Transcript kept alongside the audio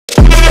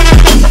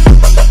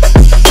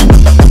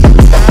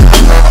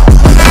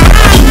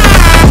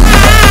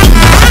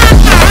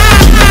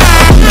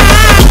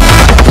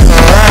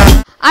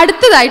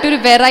അടുത്തതായിട്ടൊരു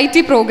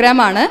variety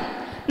പ്രോഗ്രാമാണ്.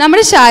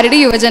 നമ്മുടെ ശാരദ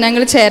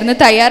യുവജനങ്ങൾ ചേർന്ന്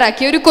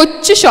തയ്യാറാക്കിയ ഒരു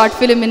കൊച്ചു ഷോർട്ട്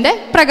ഫിലിമിൻ്റെ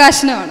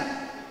പ്രകാശനമാണ്.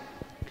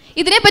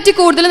 ഇതിനെപ്പറ്റി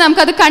കൂടുതൽ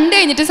നമുക്കത് കണ്ടു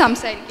കഴിഞ്ഞിട്ട്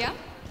സംസാരിക്കാം.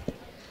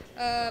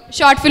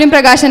 ഷോർട്ട് ഫിലിം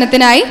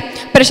പ്രകാശനത്തിനായി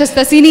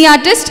പ്രശസ്ത സിനി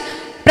ആർട്ടിസ്റ്റ്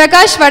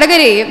പ്രകാശ്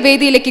വടകരയെ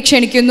വേദിയിലേക്ക്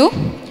ക്ഷണിക്കുന്നു.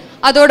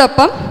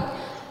 അതോടൊപ്പം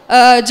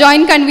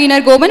joint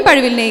convener Gopan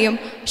പഴുവിലിനെയും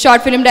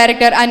short film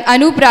director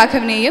Anoop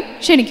രാഘവനെയും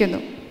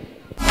ക്ഷണിക്കുന്നു.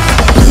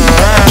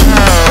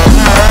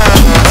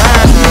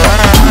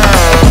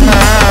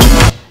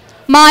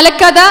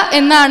 മാലക്കഥ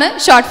എന്നാണ്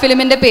ഷോർട്ട്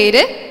ഫിലിമിൻ്റെ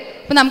പേര്.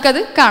 അപ്പം നമുക്കത്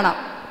കാണാം.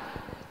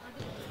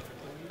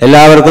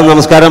 എല്ലാവർക്കും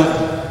നമസ്കാരം.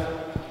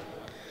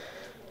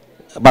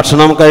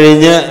 ഭക്ഷണം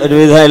കഴിഞ്ഞ്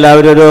ഒരുവിധം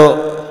എല്ലാവരും ഒരു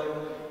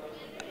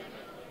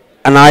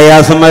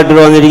അനായാസമായിട്ട്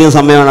വന്നിരിക്കുന്ന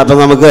സമയമാണ്. അപ്പം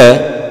നമുക്ക്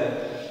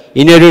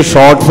ഇനിയൊരു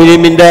ഷോർട്ട്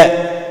ഫിലിമിൻ്റെ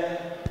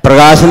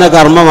പ്രകാശന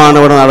കർമ്മമാണ്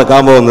ഇവിടെ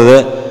നടക്കാൻ പോകുന്നത്.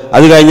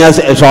 അത് കഴിഞ്ഞാൽ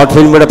ഷോർട്ട്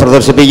ഫിലിം ഇവിടെ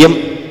പ്രദർശിപ്പിക്കും.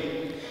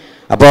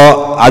 അപ്പോൾ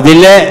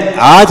അതിലെ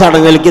ആ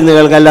ചടങ്ങിലേക്ക്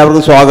നിങ്ങൾക്ക്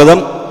എല്ലാവർക്കും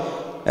സ്വാഗതം.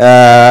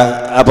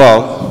 അപ്പോൾ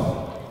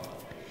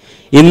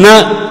ഇന്ന്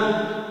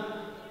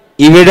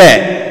ഇവിടെ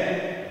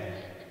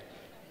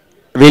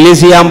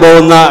റിലീസ് ചെയ്യാൻ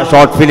പോകുന്ന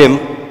ഷോർട്ട് ഫിലിം,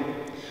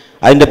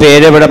 അതിൻ്റെ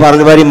പേര് ഇവിടെ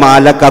പറഞ്ഞ മാതിരി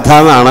മാലക്കഥ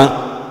എന്നാണ്.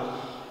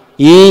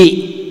 ഈ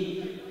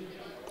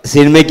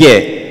സിനിമയ്ക്ക്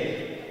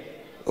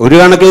ഒരു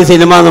കണക്കിന്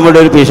സിനിമ നമ്മുടെ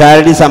ഒരു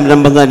പിഷാരടി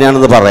സംരംഭം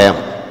തന്നെയാണെന്ന് പറയാം.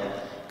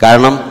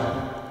 കാരണം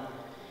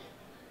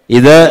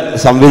ഇത്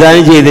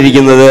സംവിധാനം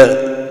ചെയ്തിരിക്കുന്നത്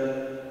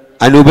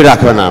അനൂപ്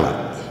രാഘവനാണ്,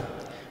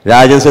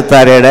 രാജൻ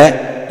സിത്താരയുടെ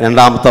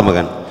രണ്ടാമത്തെ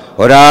മകൻ.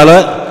 ഒരാൾ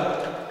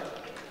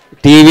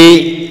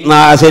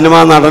സിനിമ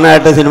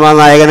നടനായിട്ട് സിനിമാ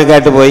നായകനൊക്കെ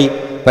ആയിട്ട് പോയി.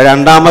 ഇപ്പോൾ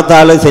രണ്ടാമത്തെ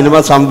ആൾ സിനിമ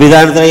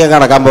സംവിധാനത്തിലേക്ക്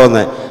കടക്കാൻ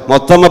പോകുന്നത്.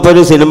 മൊത്തം ഇപ്പോൾ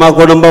ഒരു സിനിമാ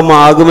കുടുംബം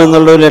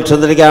ആകുമെന്നുള്ളൊരു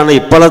ലക്ഷ്യത്തിലേക്കാണ്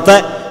ഇപ്പോഴത്തെ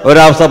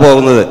ഒരവസ്ഥ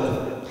പോകുന്നത്.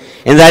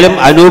 എന്തായാലും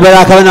അനൂപ്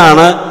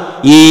രാഘവനാണ്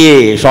ഈ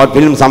ഷോർട്ട്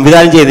ഫിലിം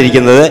സംവിധാനം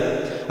ചെയ്തിരിക്കുന്നത്.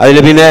 അതിൽ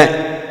പിന്നെ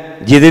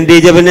ജിതിൻ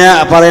ടീച്ചർ പിന്നെ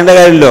പറയേണ്ട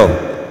കാര്യമില്ലല്ലോ.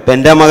 ഇപ്പം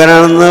എൻ്റെ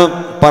മകനാണെന്ന്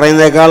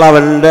പറയുന്നേക്കാൾ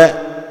അവൻ്റെ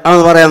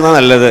ആണെന്ന് പറയുന്നത്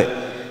നല്ലത്.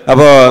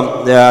 അപ്പോൾ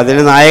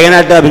അതിന്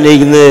നായകനായിട്ട്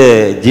അഭിനയിക്കുന്നത്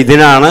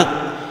ജിതിനാണ്.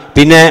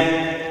 പിന്നെ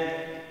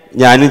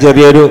ഞാനും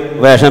ചെറിയൊരു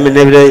വേഷം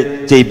പിന്നെ ഇവർ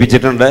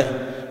ചെയ്യിപ്പിച്ചിട്ടുണ്ട്.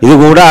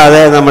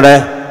 ഇതുകൂടാതെ നമ്മുടെ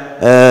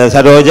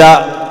സരോജ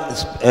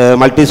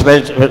മൾട്ടി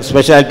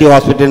സ്പെഷ്യാലിറ്റി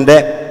ഹോസ്പിറ്റലിൻ്റെ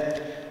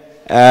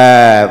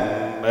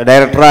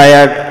ഡയറക്ടറായ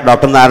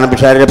ഡോക്ടർ നാരായണ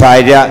പിഷാരിയുടെ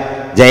ഭാര്യ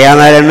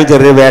ജയാനാരായണനും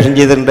ചെറിയ വേഷം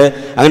ചെയ്തിട്ടുണ്ട്.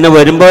 അങ്ങനെ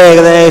വരുമ്പോൾ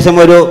ഏകദേശം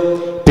ഒരു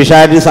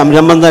പിഷാരി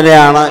സംരംഭം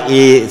തന്നെയാണ്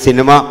ഈ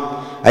സിനിമ.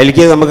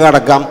 അതിലേക്ക് നമുക്ക്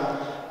കടക്കാം.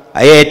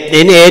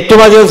 എന്നെ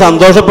ഏറ്റവും അധികം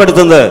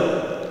സന്തോഷപ്പെടുത്തുന്നത്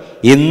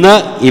ഇന്ന്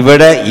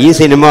ഇവിടെ ഈ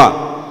സിനിമ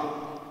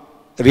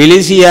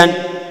റിലീസ് ചെയ്യാൻ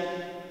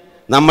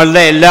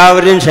നമ്മളുടെ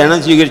എല്ലാവരെയും ക്ഷണം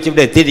സ്വീകരിച്ച്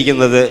ഇവിടെ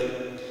എത്തിയിരിക്കുന്നത്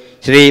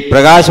ശ്രീ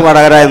പ്രകാശ്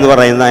വടകര എന്ന്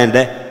പറയുന്ന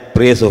എൻ്റെ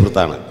പ്രിയ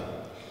സുഹൃത്താണ്.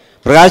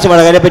 പ്രകാശ്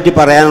വടകരയെ പറ്റി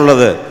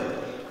പറയാനുള്ളത്,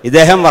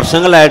 ഇദ്ദേഹം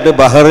വർഷങ്ങളായിട്ട്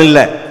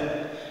ബഹ്റിനിലെ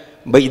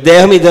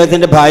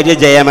ഇദ്ദേഹത്തിൻ്റെ ഭാര്യ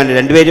ജയമേനൻ,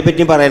 രണ്ടുപേരെ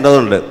പറ്റിയും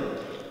പറയേണ്ടതുണ്ട്.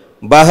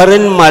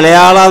 ബഹ്റിൻ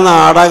മലയാള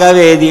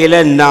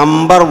നാടകവേദിയിലെ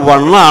നമ്പർ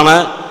 1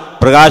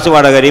 പ്രകാശ്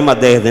വടകരയും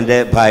അദ്ദേഹത്തിൻ്റെ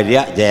ഭാര്യ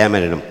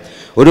ജയമേനനും.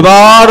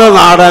 ഒരുപാട്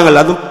നാടകങ്ങൾ,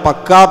 അതും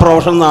പക്കാ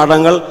പ്രൊഫഷണൽ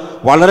നാടകങ്ങൾ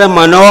വളരെ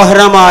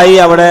മനോഹരമായി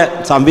അവിടെ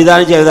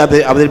സംവിധാനം ചെയ്ത്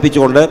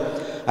അവതരിപ്പിച്ചുകൊണ്ട്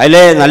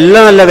അതിലെ നല്ല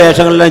നല്ല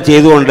വേഷങ്ങളെല്ലാം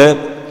ചെയ്തുകൊണ്ട്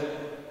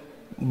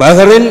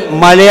ബഹ്റിൻ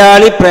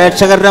മലയാളി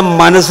പ്രേക്ഷകരുടെ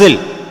മനസ്സിൽ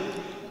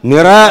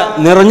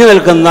നിറഞ്ഞു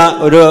നിൽക്കുന്ന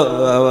ഒരു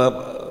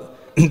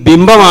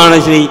ബിംബമാണ്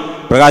ശ്രീ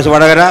പ്രകാശ്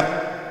വടകര.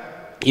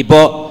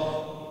 ഇപ്പോൾ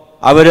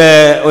അവർ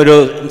ഒരു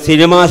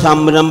സിനിമാ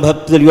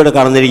സംരംഭത്തിലൂടെ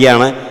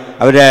കടന്നിരിക്കുകയാണ്.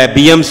 അവർ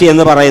BMC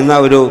എന്ന് പറയുന്ന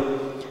ഒരു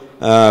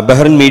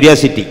ബഹ്റിൻ മീഡിയ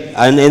സിറ്റി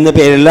എന്ന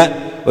പേരിലുള്ള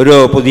ഒരു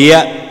പുതിയ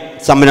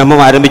സംരംഭം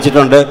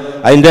ആരംഭിച്ചിട്ടുണ്ട്.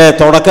 അതിൻ്റെ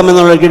തുടക്കം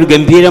എന്നുള്ളൊരു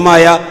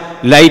ഗംഭീരമായ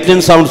ലൈറ്റ്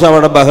ആൻഡ് സൗണ്ട്സ്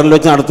അവിടെ ബഹ്റിനിൽ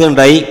വെച്ച്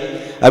നടത്തുകയുണ്ടായി.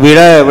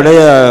 ഇവിടെ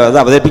അത്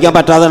അവതരിപ്പിക്കാൻ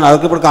പറ്റാതെ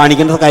അതൊക്കെ ഇവിടെ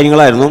കാണിക്കേണ്ട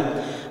കാര്യങ്ങളായിരുന്നു.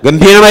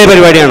 ഗംഭീരമായ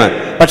പരിപാടിയാണ്.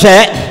 പക്ഷേ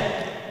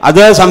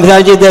അത്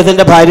സംവിധാനം ചെയ്ത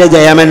ഇദ്ദേഹത്തിൻ്റെ ഭാര്യ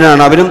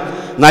ജയമേനനാണ്. അവരും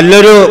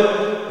നല്ലൊരു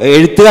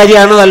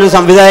എഴുത്തുകാരിയാണ്, നല്ലൊരു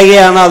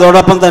സംവിധായകയാണ്,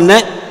 അതോടൊപ്പം തന്നെ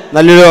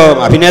നല്ലൊരു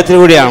അഭിനേത്രി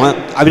കൂടിയാണ്.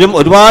 അവരും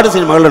ഒരുപാട്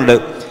സിനിമകളുണ്ട്.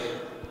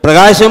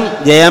 പ്രകാശും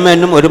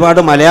ജയമേനും ഒരുപാട്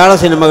മലയാള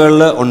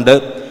സിനിമകളിൽ ഉണ്ട്.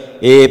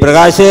 ഈ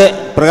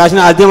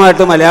പ്രകാശിനെ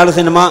ആദ്യമായിട്ട് മലയാള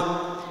സിനിമ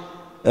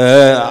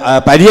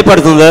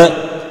പരിചയപ്പെടുത്തുന്നത്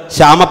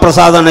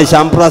ശ്യാമപ്രസാദാണ്.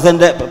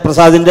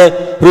 ശ്യാമപ്രസാദിൻ്റെ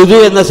ഋതു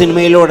എന്ന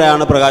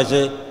സിനിമയിലൂടെയാണ്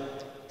പ്രകാശ്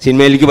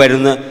സിനിമയിലേക്ക്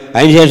വരുന്നത്.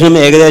 അതിനുശേഷം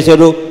ഏകദേശം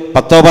ഒരു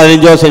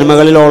 10-15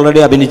 സിനിമകളിൽ ഓൾറെഡി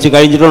അഭിനയിച്ച്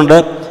കഴിഞ്ഞിട്ടുണ്ട്.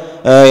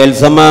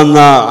 എൽസമ്മ എന്ന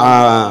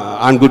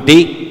ആൺകുട്ടി,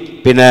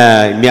 പിന്നെ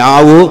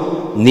മ്യാവു,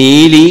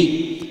 നീലി,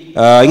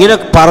 ഇങ്ങനെ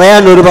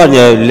പറയാൻ ഒരുപാട്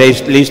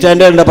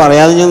ലിസ്റ്റ് ഉണ്ട്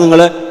പറയാതെ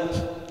നിങ്ങൾ.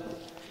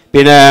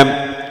 പിന്നെ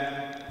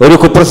ഒരു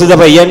കുപ്രസിദ്ധ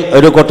പയ്യൻ,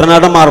 ഒരു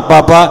കുട്ടനാടൻ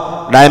മാർപ്പാപ്പ,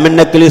 ഡയമണ്ട്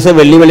നെക്ലേസ്,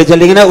 വെള്ളി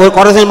വെളിച്ചെല്ലി, ഇങ്ങനെ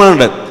കുറേ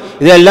സിനിമകളുണ്ട്.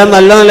 ഇതെല്ലാം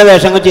നല്ല നല്ല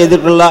വേഷങ്ങൾ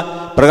ചെയ്തിട്ടുള്ള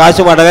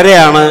പ്രകാശ്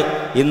വടകരയാണ്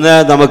ഇന്ന്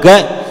നമുക്ക്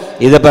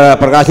ഇത്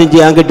പ്രകാശനം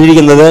ചെയ്യാൻ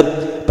കിട്ടിയിരിക്കുന്നത്.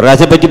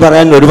 പ്രകാശനെ പറ്റി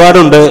പറയാൻ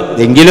ഒരുപാടുണ്ട്.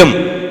 എങ്കിലും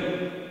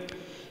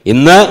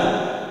ഇന്ന്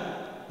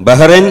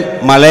ബഹ്റിൻ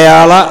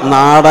മലയാള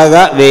നാടക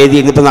വേദി,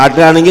 ഇന്നിപ്പോൾ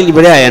നാട്ടിലാണെങ്കിൽ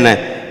ഇവിടെ ആയേനെ,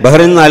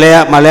 ബഹ്റിൻ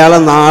മലയാള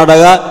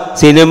നാടക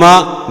സിനിമ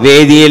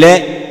വേദിയിലെ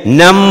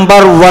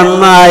നമ്പർ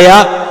 1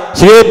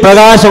 ശ്രീ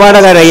പ്രകാശ്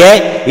വടകരയെ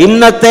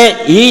ഇന്നത്തെ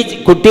ഈ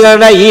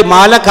കുട്ടികളുടെ ഈ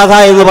മാലക്കഥ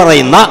എന്ന്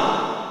പറയുന്ന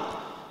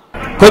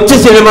കൊച്ചു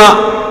സിനിമ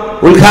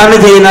ഉദ്ഘാടനം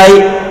ചെയ്യുന്നതായി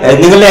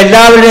നിങ്ങളുടെ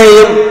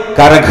എല്ലാവരുടെയും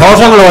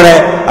കരഘോഷങ്ങളോടെ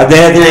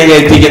അദ്ദേഹത്തിനെ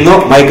ഏൽപ്പിക്കുന്നു.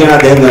 മൈക്കിന്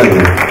അദ്ദേഹം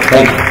നൽകുന്നു.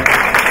 Thank you.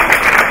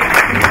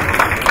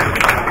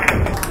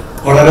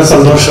 വളരെ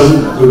സന്തോഷം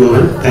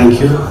ഗോപൻ, താങ്ക്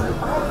യു.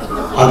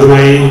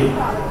 ആദ്യമായി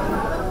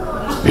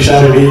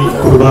പിഷാരടി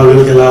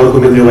കുടുംബാംഗങ്ങൾക്ക്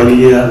എല്ലാവർക്കും എൻ്റെ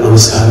വലിയ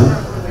നമസ്കാരം.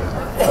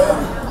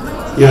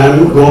 ഞാൻ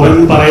ഗോപൻ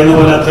പറയുന്ന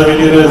പോലെ അത്ര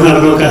വലിയൊരു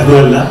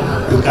നടന്നൊക്കെയല്ല,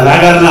 ഒരു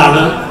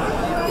കലാകാരനാണ്.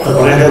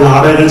 കുറേയൊക്കെ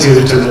നാടകങ്ങൾ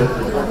ചെയ്തിട്ടുണ്ട്,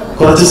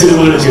 കുറച്ച്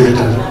സിനിമകൾ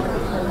ചെയ്തിട്ടുണ്ട്.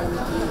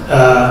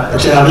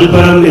 പക്ഷെ അതിൽ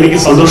പരം എനിക്ക്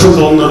സന്തോഷം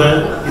തോന്നുന്നത്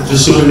ഈ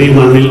തൃശ്ശൂരിൻ്റെ ഈ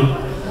മണ്ണിൽ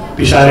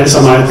പിഷാരടി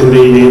സമാജത്തിൻ്റെ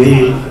ഈ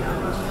വേദിയിൽ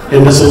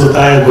എൻ്റെ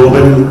സുഹൃത്തായ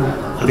ഗോപൻ,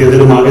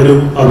 അദ്ദേഹത്തിൻ്റെ മകനും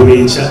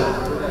അഭിനയിച്ച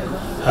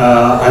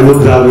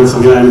അനൂപ് രാഘവൻ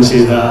സംവിധാനം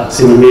ചെയ്ത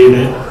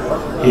സിനിമയുടെ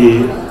ഈ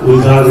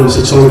ഉദ്ഘാടനം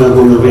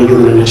ശിക്ഷോദ്ഘാടനം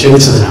നിർവഹിക്കുന്നതിനെ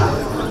ക്ഷണിച്ചതിനാണ്.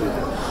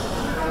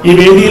 ഈ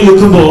വേദിയിൽ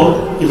നിൽക്കുമ്പോൾ,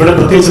 ഇവിടെ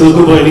പ്രത്യേകിച്ച്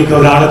നിൽക്കുമ്പോൾ എനിക്ക്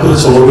ഒരാളെ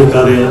കുറിച്ച്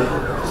ഓർമ്മിക്കാതെ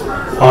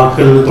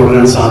വാക്കുകൾ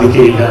തുടരാൻ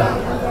സാധിക്കുകയില്ല.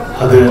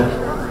 അത്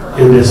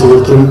എൻ്റെ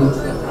സുഹൃത്തും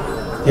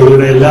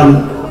ഞങ്ങളുടെ എല്ലാം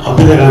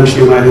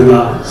അഭ്യുതകാംക്ഷിയുമായിരുന്ന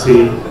ശ്രീ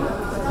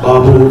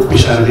ബാബു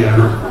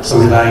പിഷാരടിയാണ്,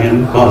 സംവിധായകൻ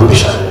ബാബു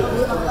പിഷാരടി.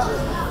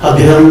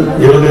 അദ്ദേഹം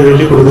ഞങ്ങളുടെ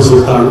വലിയ കുടുംബ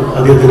സുഹൃത്താണ്.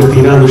 അദ്ദേഹത്തിൻ്റെ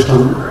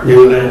തീരാനിഷ്ടം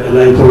ഞങ്ങളെ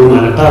എല്ലായ്പ്പോഴും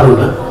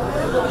അലട്ടാറുണ്ട്.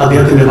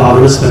 അദ്ദേഹത്തിൻ്റെ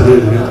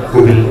ഭാവനസ്മരണയുടെ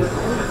മുമ്പിൽ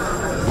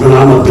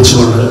പ്രണാമം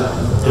അർപ്പിച്ചുകൊണ്ട്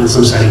ഞാൻ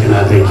സംസാരിക്കാൻ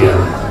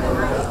ആഗ്രഹിക്കുകയാണ്.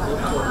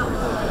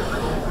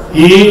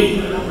 ഈ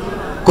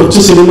കൊച്ചു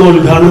സിനിമ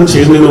ഉദ്ഘാടനം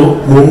ചെയ്യുന്നതിന്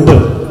മുമ്പ്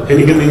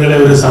എനിക്ക് നിങ്ങളെ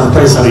ഒരു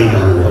സർപ്രൈസ്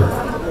അറിയിക്കാനുണ്ട്.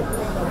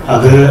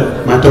 അത്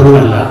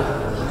മറ്റൊന്നുമല്ല,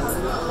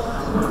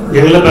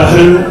 ഞങ്ങളുടെ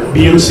ബഹ്റൈൻ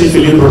BMC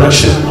ഫിലിം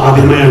പ്രൊഡക്ഷൻ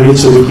ആദ്യമായി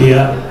അണിയിച്ചൊരുക്കിയ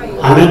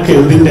അനക്ക്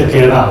എന്തിൻ്റെ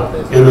കേടാ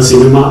എന്ന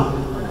സിനിമ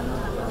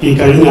ഈ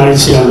കഴിഞ്ഞ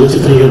ആഴ്ചയാണ്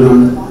ചിത്രീകരണം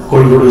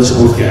കോഴിക്കോട് വെച്ച്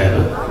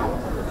പൂർത്തിയായത്.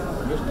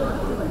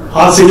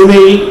 ആ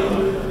സിനിമയിൽ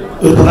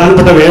ഒരു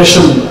പ്രധാനപ്പെട്ട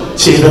വേഷം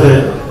ചെയ്തത്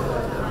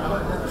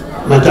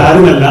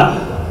മറ്റാരുമല്ല,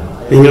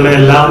 നിങ്ങളുടെ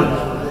എല്ലാം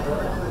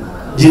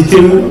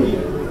ജിതിൻ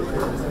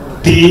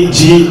TG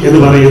എന്ന്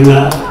പറയുന്ന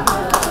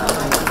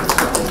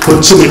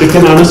കൊച്ചു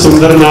മിടുക്കനാണ്,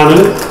 സുന്ദരനാണ്.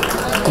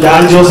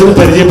 ലാൽ ജോസിന്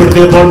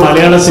പരിചയപ്പെടുത്തിയപ്പോൾ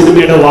മലയാള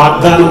സിനിമയുടെ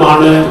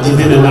വാഗ്ദാനമാണ്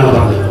ജിതിൻ എന്നാണ്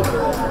പറഞ്ഞത്.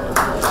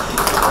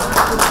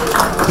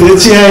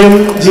 തീർച്ചയായും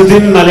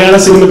ജിതിൻ മലയാള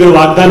സിനിമയ്ക്ക് ഒരു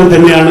വാഗ്ദാനം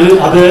തന്നെയാണ്.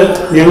 അത്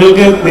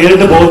ഞങ്ങൾക്ക്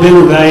നേരിട്ട്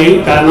ബോധ്യമുണ്ടായി.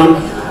 കാരണം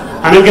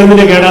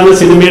അനക്കെന്തിന്റെ കേടാന്ന്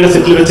സിനിമയുടെ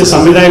സെറ്റിൽ വെച്ച്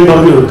സംവിധായകൻ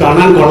പറഞ്ഞു,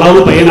 കാണാൻ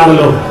കൊള്ളാവുന്ന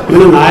പയ്യനാണല്ലോ,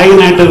 ഇവന്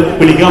നായകനായിട്ട്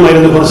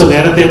വിളിക്കാമായിരുന്നു, കുറച്ച്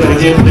നേരത്തെ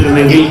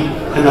പരിചയപ്പെട്ടിരുന്നെങ്കിൽ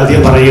എന്ന്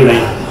അദ്ദേഹം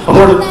പറയുകയുണ്ടായി.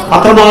 അപ്പോൾ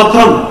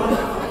അത്രമാത്രം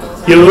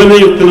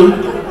യൗവനയുക്തനും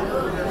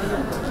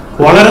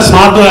വളരെ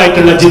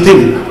സ്മാർട്ടുമായിട്ടുള്ള ജിതിൻ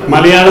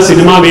മലയാള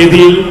സിനിമാ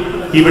വേദിയിൽ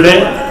ഇവിടെ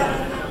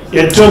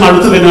ഏറ്റവും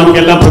അടുത്ത് തന്നെ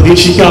നമുക്കെല്ലാം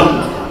പ്രതീക്ഷിക്കാം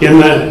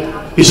എന്ന്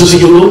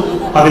വിശ്വസിക്കുന്നു.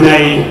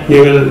 അതിനായി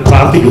ഞങ്ങൾ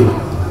പ്രാർത്ഥിക്കുന്നു.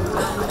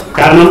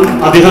 കാരണം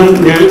അദ്ദേഹം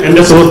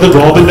എൻ്റെ സുഹൃത്ത്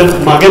ഗോപന്റെ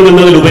മകൻ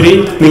എന്നതിലുപരി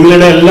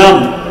നിങ്ങളുടെ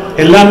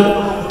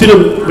എല്ലാത്തിനും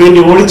വേണ്ടി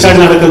ഓടിച്ചാടി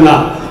നടക്കുന്ന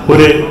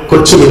ഒരു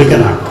കൊച്ചു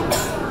മിടുക്കനാണ്.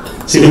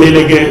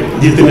 സിനിമയിലേക്ക്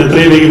ജിതിൻ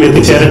എത്രയും വേഗം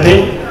എത്തിച്ചേരട്ടെ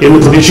എന്ന്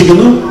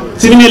പ്രതീക്ഷിക്കുന്നു.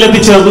 സിനിമയിൽ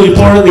എത്തിച്ചേർന്നു.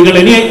 ഇപ്പോൾ നിങ്ങൾ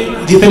ഇനി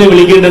ജിതിനെ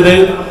വിളിക്കേണ്ടത്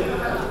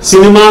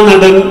സിനിമാ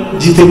നടൻ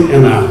ജിതിൻ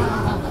എന്നാണ്.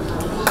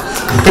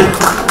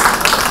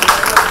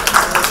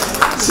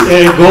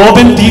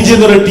 ഗോപൻ TG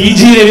എന്ന് പറയുന്നത്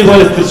TG രവി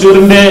പോലെ,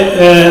 തൃശ്ശൂരിന്റെ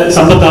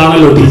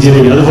സമ്പത്താണല്ലോ TG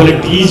രവി. അതുപോലെ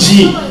TG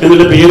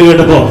എന്നുള്ള പേര്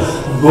കേട്ടപ്പോ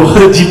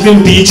ജിതിൻ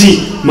TG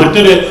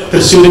മറ്റൊരു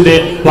തൃശ്ശൂരിന്റെ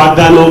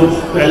വാഗ്ദാനവും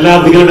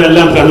നിങ്ങളുടെ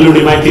എല്ലാം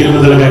കണ്ണിലൂടെയുമായി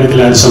തീരുമെന്നുള്ള കാര്യത്തിൽ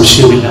ആരും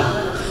സംശയമില്ല.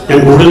 ഞാൻ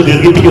കൂടുതൽ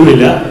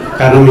ദീർഘിപ്പിക്കുന്നില്ല.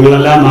 കാരണം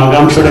നിങ്ങളെല്ലാം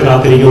ആകാംക്ഷയോടെ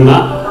കാത്തിരിക്കുന്ന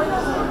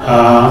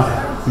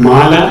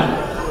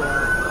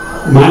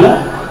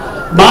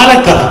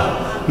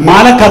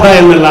മാലക്കഥ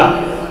എന്നുള്ള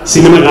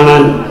സിനിമ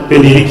കാണാൻ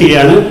വേണ്ടി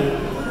ഇരിക്കുകയാണ്.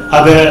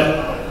 അത്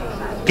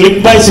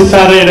ക്ലിക്ക് ബൈ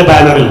സിത്താരയുടെ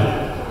ബാനറിൽ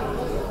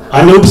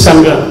അനൂപ്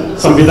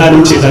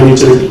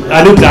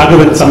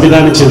രാഘവൻ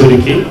സംവിധാനം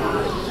ചെയ്തൊരുക്കി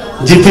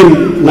ജിതിൻ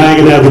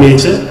നായകനെ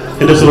അഭിനയിച്ച്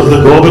എൻ്റെ സുഹൃത്ത്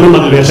ഗോപനും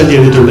അതിൽ വേഷം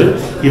ചെയ്തിട്ടുണ്ട്.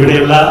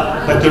 ഇവിടെയുള്ള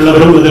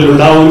മറ്റുള്ളവരും ഇതിൽ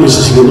ഉണ്ടാവുമെന്ന്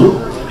വിശ്വസിക്കുന്നു.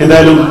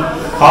 എന്തായാലും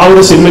ആ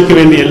ഒരു സിനിമയ്ക്ക്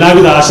വേണ്ടി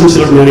എല്ലാവിധ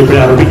ആശംസകളും ഞാൻ ഇപ്പോഴേ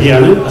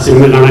അർപ്പിക്കുകയാണ്. ആ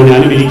സിനിമ കാണാൻ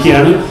ഞാനും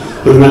ഇരിക്കുകയാണ്.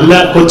 ഒരു നല്ല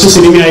കൊച്ചു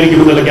സിനിമയായിരിക്കും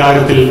എന്നുള്ള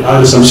കാര്യത്തിൽ ആ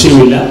ഒരു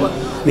സംശയമില്ല.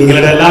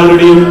 നിങ്ങളുടെ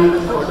എല്ലാവരുടെയും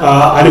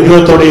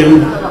അനുഗ്രഹത്തോടെയും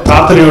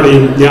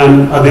പ്രാർത്ഥനയോടെയും ഞാൻ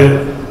അത്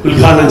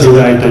ഉദ്ഘാടനം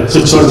ചെയ്തതായിട്ട്,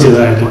 സ്വിച്ച് ഓൺ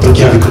ചെയ്തതായിട്ട്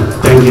പ്രഖ്യാപിക്കുന്നു.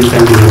 Thank you very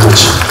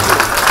much.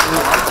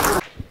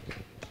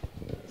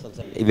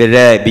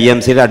 ഇവരുടെ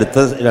BMCയുടെ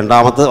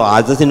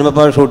ആദ്യത്തെ സിനിമ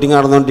ഇപ്പോൾ ഷൂട്ടിംഗ്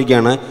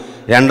നടന്നുകൊണ്ടിരിക്കുകയാണ്.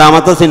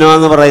 രണ്ടാമത്തെ സിനിമ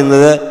എന്ന്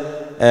പറയുന്നത്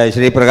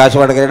ശ്രീ പ്രകാശ്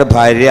വടകരയുടെ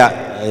ഭാര്യ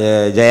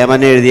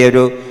ജയമൻ എഴുതിയ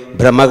ഒരു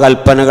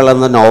ബ്രഹ്മകൽപ്പനകൾ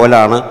എന്ന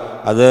നോവലാണ്.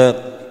 അത്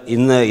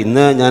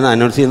ഇന്ന് ഞാൻ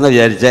അനൗൺസ് ചെയ്യുന്ന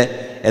വിചാരിച്ചേ.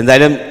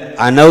 എന്തായാലും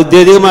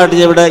അനൗദ്യോഗികമായിട്ട്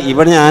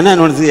ഇവിടെ ഞാൻ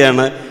അനൗൺസ്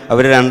ചെയ്യാണ്.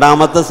 അവർ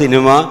രണ്ടാമത്തെ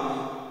സിനിമ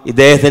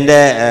ഇദ്ദേഹത്തിൻ്റെ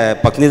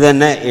പത്നി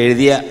തന്നെ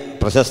എഴുതിയ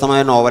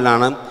പ്രശസ്തമായ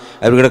നോവലാണ്.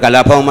 അവർക്ക്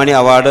കലാഭവൻ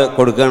അവാർഡ്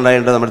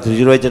കൊടുക്കുകയുണ്ടായിട്ടുണ്ട്. നമ്മുടെ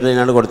തൃശ്ശൂർ വെച്ചിട്ട്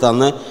തന്നെയാണ് കൊടുത്തത്.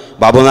 അന്ന്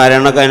ബാബു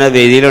നാരായണനൊക്കെ അതിൻ്റെ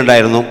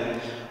വേദിയിലുണ്ടായിരുന്നു.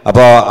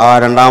 അപ്പോൾ ആ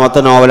രണ്ടാമത്തെ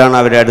നോവലാണ്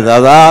അവരെടുത്തത്.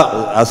 അത്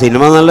ആ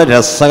സിനിമ നല്ല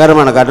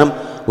രസകരമാണ്. കാരണം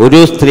ഒരു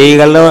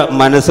സ്ത്രീയുടെ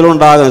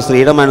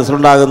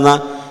മനസ്സിലുണ്ടാകുന്ന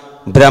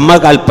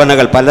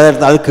ഭ്രമകൽപ്പനകൾ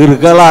പലതരത്തിൽ, അത്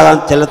കിറുകളാകാൻ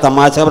ചില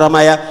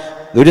തമാശപരമായ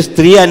ഒരു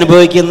സ്ത്രീ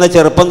അനുഭവിക്കുന്ന,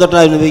 ചെറുപ്പം തൊട്ട്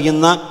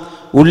അനുഭവിക്കുന്ന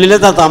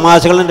ഉള്ളിലത്തെ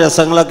തമാശകളും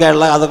രസങ്ങളൊക്കെ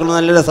ഉള്ള, അതൊക്കെ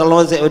നല്ല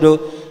രസമുള്ള ഒരു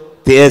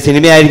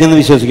സിനിമയായിരിക്കും എന്ന്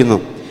വിശ്വസിക്കുന്നു.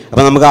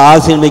 അപ്പോൾ നമുക്ക് ആ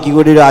സിനിമയ്ക്ക്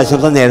കൂടി ഒരു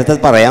ആശംസ നേരത്തെ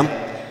പറയാം.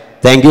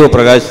 താങ്ക് യു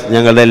പ്രകാശ്,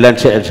 ഞങ്ങളുടെ എല്ലാം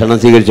ക്ഷണം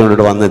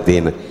സ്വീകരിച്ചുകൊണ്ടിട്ട്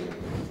വന്നെത്തിയെന്ന്.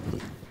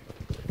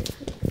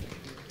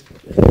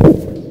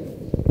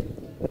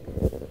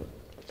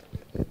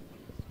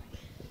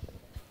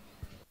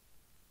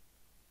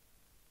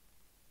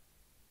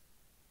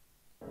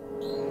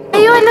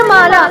 അയ്യോ എന്റെ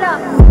മാല.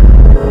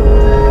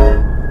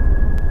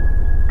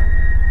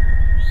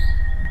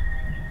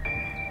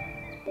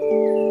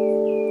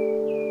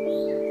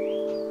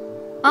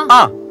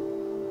 ആ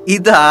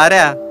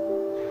ഇതാരാ?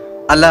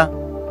 അല്ല,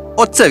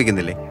 ഒച്ച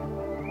വയ്ക്കുന്നില്ലേ?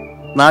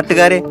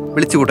 നാട്ടുകാരെ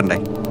വിളിച്ചു കൂട്ടണ്ടേ?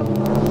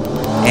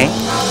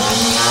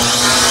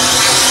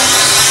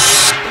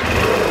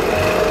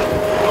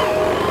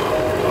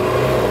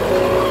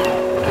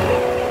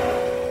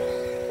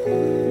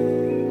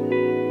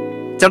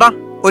 ചേട്ടാ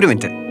ഒരു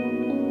മിനിറ്റ്.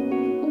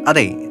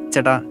 അതെ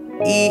ചേട്ടാ,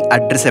 ഈ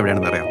അഡ്രസ്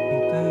എവിടെയാണെന്ന് അറിയാം?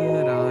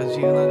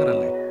 രാജീവ് നഗർ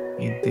അല്ലേ?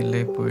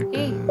 ഇതിലേ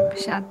പോയിട്ട്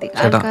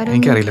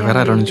എനിക്കറിയില്ല, വേറെ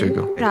ആരോടും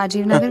ചോദിക്കോ.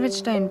 രാജീവ് നഗർ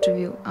വെച്ചിട്ടാ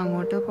ഇന്റർവ്യൂ.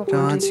 അങ്ങോട്ട്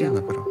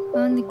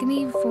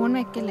ഫോൺ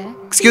വെക്കല്ലേ.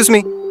 Excuse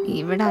me.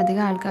 ഇവിടെ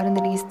അധികം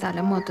ആൾക്കാരൊന്നും ഈ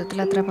സ്ഥലം മൊത്തത്തിൽ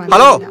അത്ര.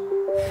 ഹലോ.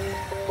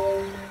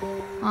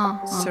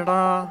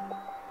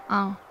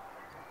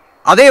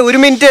 അതെ ഒരു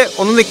മിനിറ്റ്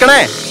ഒന്ന്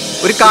നിക്കണേ,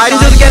 ഒരു കാര്യം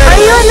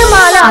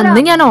ചോദിക്കാനാണ്.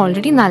 അന്ന് ഞാൻ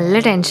ഓൾറെഡി നല്ല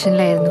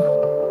ടെൻഷനിലായിരുന്നു.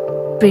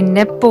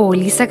 പിന്നെ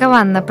പോലീസൊക്കെ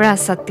വന്നപ്പോഴാ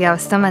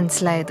സത്യാവസ്ഥ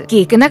മനസ്സിലായത്.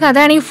 കേൾക്കുന്ന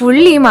കഥയാണെങ്കിൽ ഫുൾ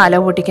ഈ മാല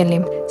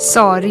പൊട്ടിക്കലേം.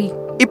 സോറി.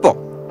 ഇപ്പോ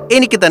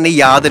എനിക്ക് തന്നെ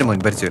യാതൊരു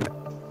മുൻപരിചയമില്ല.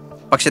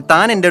 പക്ഷെ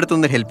താൻ എൻ്റെ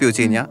അടുത്തൊന്ന് ഹെൽപ്പ്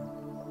ചോദിച്ചു കഴിഞ്ഞാൽ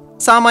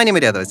സാമാന്യ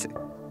മര്യാദ വെച്ച്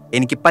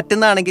എനിക്ക്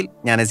പറ്റുന്നതാണെങ്കിൽ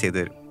ഞാനത് ചെയ്തു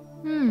തരും.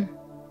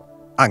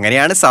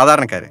 അങ്ങനെയാണ്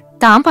സാധാരണക്കാര്.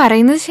 താൻ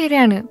പറയുന്നത്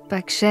ശരിയാണ്.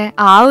 പക്ഷെ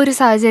ആ ഒരു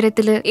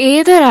സാഹചര്യത്തില്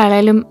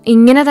ഏതൊരാളായാലും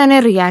ഇങ്ങനെ തന്നെ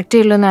റിയാക്ട്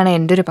ചെയ്യുള്ളൂ എന്നാണ്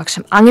എന്റെ ഒരു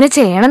പക്ഷം. അങ്ങനെ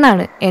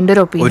ചെയ്യണമെന്നാണ് എന്റെ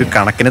ഒരു ഒപ്പീനിയൻ. ഒരു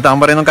കണക്കിന് താൻ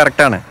പറയുന്നത്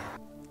കറക്റ്റാണ്.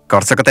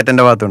 കുറച്ചൊക്കെ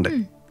തെറ്റെന്റെ ഭാഗത്തുണ്ട്.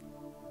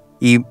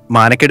 ഈ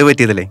മാനക്കേട്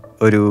പറ്റിയതല്ലേ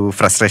ഒരു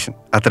ഫ്രസ്ട്രേഷൻ,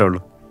 അത്രേ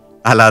ഉള്ളൂ.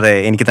 അല്ലാതെ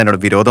എനിക്ക് തന്നോട്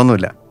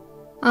വിരോധമൊന്നുമില്ല.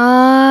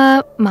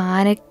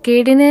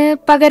 മാനക്കേടിന്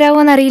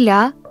പകരാവോന്നറിയില്ല.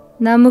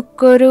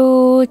 നമുക്കൊരു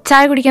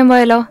ചായ കുടിക്കാൻ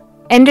പോയാലോ?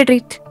 എന്റെ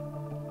treat.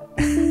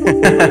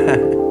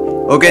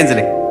 Okay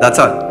Anjali,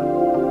 that's all.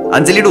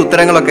 അഞ്ജലിയുടെ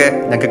ഉത്തരങ്ങളൊക്കെ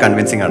ഞങ്ങൾക്ക്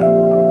കൺവിൻസിംഗ് ആണ്.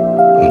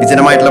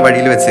 വിജനമായിട്ടുള്ള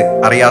വഴിയിൽ വെച്ച്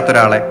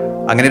അറിയാത്തൊരാളെ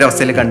അങ്ങനെ ഒരു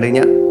അവസ്ഥയിൽ കണ്ടു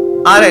കഴിഞ്ഞാൽ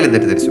ആരായാലും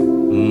തെറ്റിദ്ധരിച്ചു.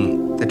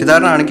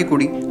 തെറ്റിദ്ധാരണ ആണെങ്കിൽ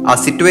കൂടി ആ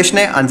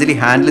സിറ്റുവേഷനെ അഞ്ജലി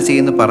ഹാൻഡിൽ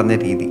ചെയ്യുന്ന പറഞ്ഞ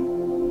രീതി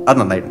അത്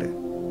നന്നായിട്ടുണ്ട്.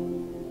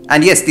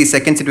 And yes, the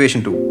second situation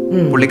to,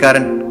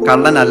 പുള്ളിക്കാരൻ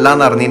കള്ളനല്ല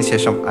എന്ന് അറിഞ്ഞതിന്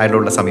ശേഷം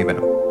അയാളുള്ള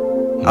സമീപനം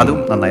അതും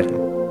നന്നായിരുന്നു.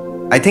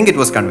 I think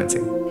it was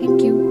convincing.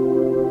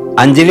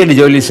 അഞ്ജലിയുടെ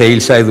ജോലി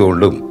സെയിൽസ്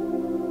ആയതുകൊണ്ടും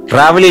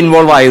ട്രാവൽ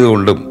ഇൻവോൾവ്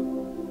ആയതുകൊണ്ടും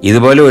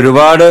ഇതുപോലെ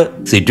ഒരുപാട്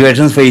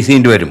സിറ്റുവേഷൻസ് ഫേസ്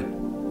ചെയ്യേണ്ടി വരും.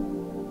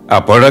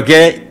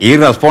 അപ്പോഴൊക്കെ ഈ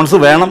റെസ്പോൺസ്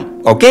വേണം.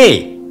 Okay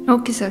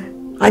okay sir.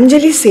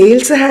 Anjali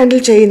sales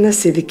handle ചെയ്യുന്ന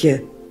സ്ഥിതിക്ക്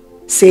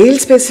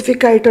സെയിൽസ്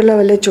സ്പെസിഫിക് ആയിട്ടുള്ള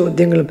വല്ല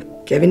ചോദ്യങ്ങളും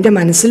കെവിന്റെ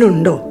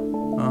മനസ്സിലുണ്ടോ?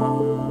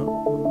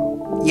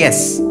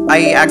 Yes,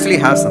 I actually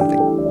have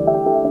something.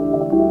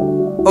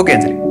 Okay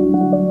Anjali,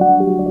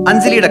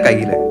 അഞ്ജലിയുടെ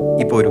കയ്യിൽ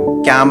ഇപ്പോൾ ഒരു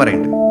ക്യാമറ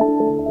ഉണ്ട്.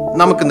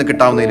 നമുക്കിന്ന്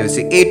കിട്ടാവുന്നതിൽ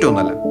വെച്ച് ഏറ്റവും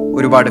നല്ല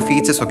ഒരുപാട്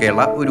ഫീച്ചേഴ്സ്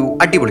ഒക്കെയുള്ള ഒരു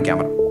അടിപൊളി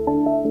ക്യാമറ.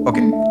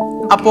 ഓക്കെ,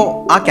 അപ്പോൾ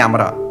ആ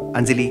ക്യാമറ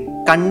അഞ്ജലി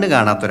കണ്ണ്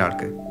കാണാത്ത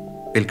ഒരാൾക്ക്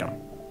വിൽക്കണം.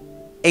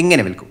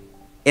 എങ്ങനെ വിൽക്കും?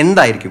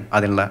 എന്തായിരിക്കും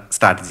അതിനുള്ള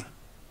സ്ട്രാറ്റജി?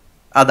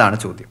 അതാണ്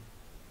ചോദ്യം.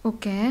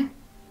 ഓക്കെ,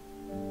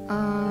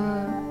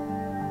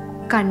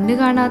 കണ്ണ്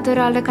കാണാത്ത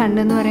ഒരാളുടെ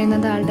കണ്ണെന്ന്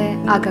പറയുന്നത് ആളുടെ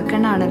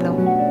അകക്കണ്ണാണല്ലോ.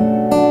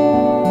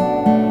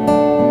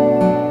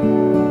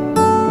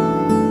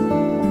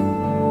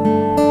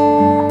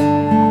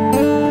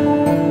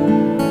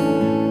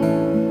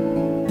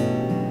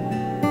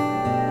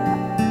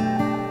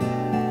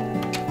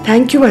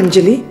 Thank you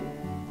Anjali,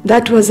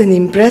 that was an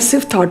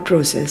impressive thought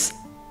process.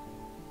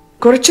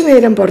 കുറച്ചു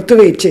നേരം പുറത്ത്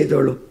വെയിറ്റ്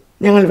ചെയ്തോളൂ,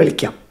 ഞങ്ങൾ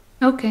വിളിക്കാം.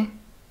 Okay,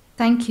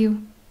 thank you.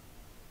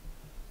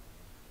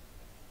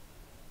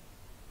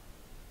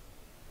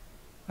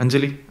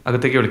 അഞ്ജലി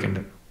അകത്തേക്ക് വിളിക്കണ്ട്.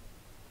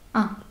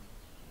 ആ,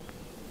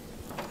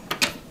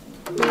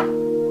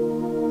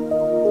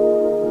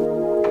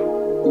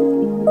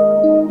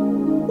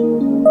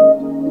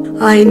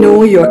 I know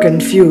you are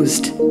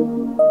confused.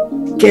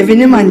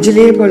 കെവിനും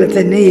അഞ്ജലിയെ പോലെ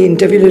തന്നെ ഈ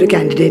ഇന്റർവ്യൂവിൽ ഒരു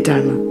കാൻഡിഡേറ്റ്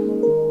ആണ്.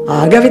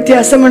 ആകെ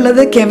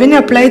വ്യത്യാസമുള്ളത് കെവിൻ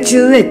അപ്ലൈ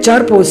ചെയ്തത്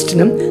HR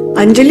പോസ്റ്റിനും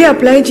അഞ്ജലി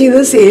അപ്ലൈ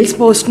ചെയ്തത് സെയിൽസ്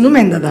പോസ്റ്റിനും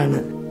എന്നതാണ്.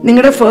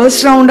 നിങ്ങളുടെ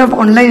first round of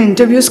online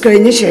interviews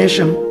കഴിഞ്ഞ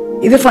ശേഷം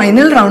ഇത്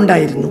ഫൈനൽ റൗണ്ട്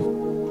ആയിരുന്നു.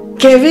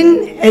 കെവിൻ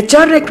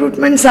HR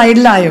റിക്രൂട്ട്മെന്റ്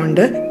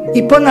സൈഡിലായോണ്ട്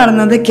ഇപ്പോൾ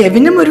നടന്നത്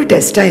കെവിനും ഒരു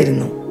ടെസ്റ്റ്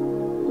ആയിരുന്നു.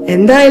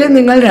 എന്തായാലും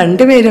നിങ്ങൾ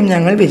രണ്ടുപേരും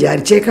ഞങ്ങൾ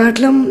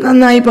വിചാരിച്ചേക്കാട്ടിലും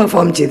നന്നായി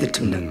പെർഫോം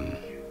ചെയ്തിട്ടുണ്ട്.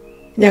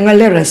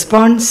 ഞങ്ങളുടെ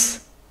റെസ്പോൺസ്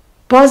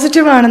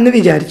പോസിറ്റീവ് ആണെന്ന്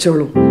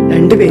വിചാരിച്ചോളൂ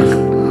രണ്ടുപേർക്കും.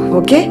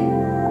 ഓക്കെ,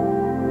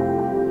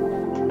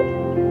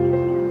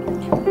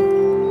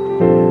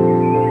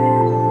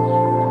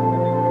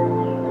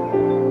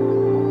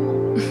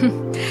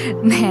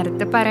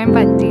 നേരത്തെ പറയാൻ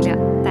പറ്റിയില്ല.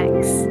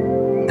 താങ്ക്സ്.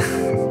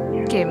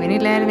 കെവിൻ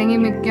ഇല്ലായിരുന്നെങ്കിൽ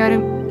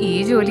മിക്കവാറും ഈ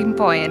ജോലിയും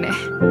പോയേനെ.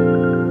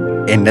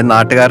 എന്റെ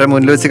നാട്ടുകാരുടെ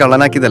മുന്നിൽ വെച്ച്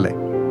കള്ളനാക്കിയതല്ലേ,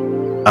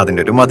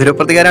 അതിന്റെ ഒരു മധുര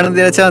പ്രതികാരാണെന്ന്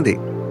വിചാരിച്ചാൽ മതി.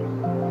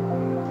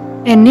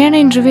 എന്നെയാണ്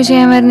ഇന്റർവ്യൂ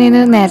ചെയ്യാൻ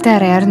വരുന്നതെന്ന് നേരത്തെ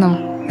അറിയാമായിരുന്നോ?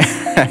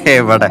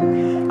 എവിടെ,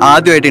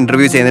 ആദ്യമായിട്ട്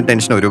ഇന്റർവ്യൂ ചെയ്യുന്ന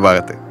ടെൻഷൻ ഒരു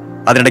ഭാഗത്ത്,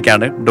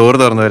 അതിനിടയ്ക്കാണ് ഡോർ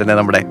തുറന്നു വരുന്നത്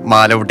നമ്മുടെ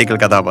മാലവുട്ടിക്കൽ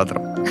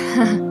കഥാപാത്രം.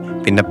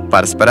 പിന്നെ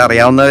പരസ്പരം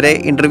അറിയാവുന്നവരെ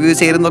ഇന്റർവ്യൂ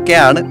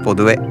ചെയ്യുന്നൊക്കെയാണ്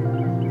പൊതുവെ.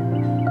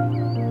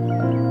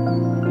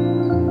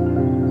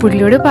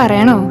 പുള്ളിയോട്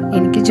പറയണോ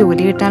എനിക്ക്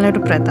ജോലി കിട്ടാനുള്ള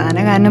ഒരു പ്രധാന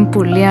കാരണം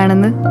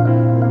പുള്ളിയാണെന്ന്?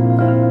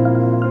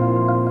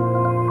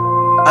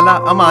 അല്ല,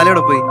 ആ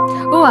മാലയോടെ പോയി.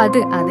 ഓ,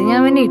 അത് ഞാൻ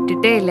പിന്നെ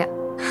ഇട്ടിട്ടേ ഇല്ല.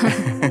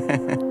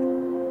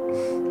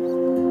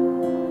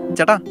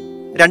 ചേട്ടാ,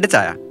 2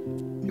 ചായ.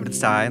 ഇവിടുത്തെ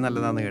ചായ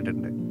നല്ലതാന്ന്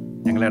കേട്ടിട്ടുണ്ട്.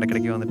 ഞങ്ങൾ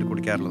ഇടയ്ക്കിടയ്ക്ക് വന്നിട്ട്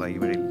കുടിക്കാറുള്ളതാ ഈ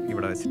വഴിയിൽ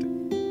ഇവിടെ വെച്ചിട്ട്.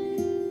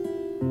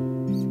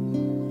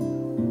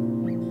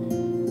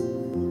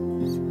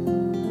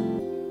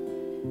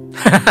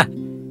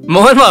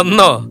 മോൻ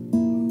വന്നോ?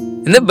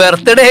 ഇന്ന്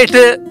ബർത്ത്ഡേ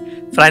ആയിട്ട്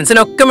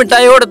ഫ്രണ്ട്സിനൊക്കെ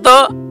മിഠായി കൊടുത്തോ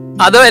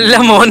അതോ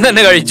എല്ലാം മോൻ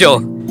തന്നെ കഴിച്ചോ?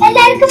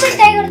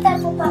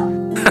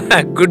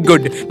 Good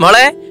good.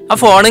 മോളെ, ആ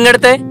ഫോണിങ്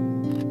എടുത്തേ.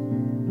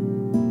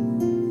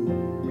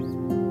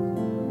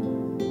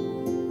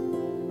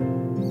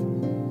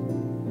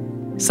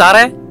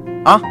 സാറേ,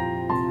 ആ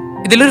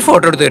ഇതിലൊരു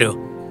ഫോട്ടോ എടുത്തു തരുമോ?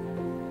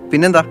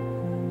 പിന്നെന്താ,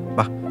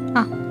 വാ.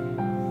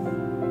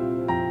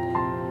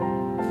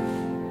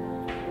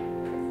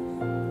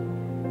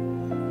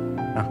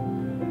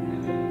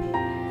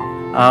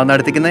 ഒന്ന്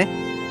അടുത്തിക്കുന്നേ.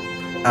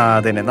 ആ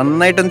അതന്നെ,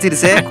 നന്നായിട്ടൊന്ന്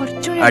ചിരിച്ചേ.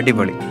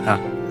 അടിപൊളി. ആ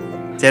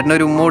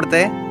ചേട്ടനൊരു ഉമ്മ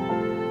കൊടുത്തേ.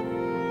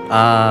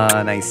 ആ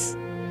നൈസ്.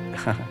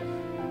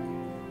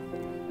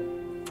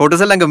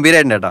 ഫോട്ടോസ് എല്ലാം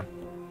ഗംഭീരായിട്ടുണ്ട് ചേട്ടാ.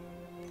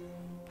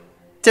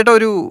 ചേട്ടാ,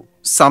 ഒരു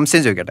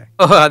സംശയം ചോദിക്കട്ടെ?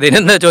 ഓ,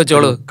 അതിനെന്താ,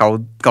 ചോദിച്ചോളൂ.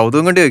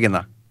 കൗതുകം കൊണ്ട്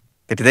ചോദിക്കുന്ന,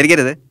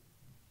 തെറ്റിദ്ധരിക്കരുത്.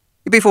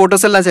 ഇപ്പൊ ഈ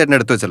ഫോട്ടോസ് എല്ലാം ചേട്ടൻ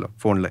എടുത്തു വെച്ചല്ലോ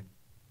ഫോണില്.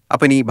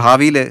 അപ്പൊ ഇനി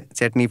ഭാവിയില്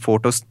ചേട്ടൻ ഈ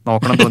ഫോട്ടോസ്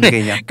നോക്കണം തോന്നി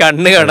കഴിഞ്ഞാൽ?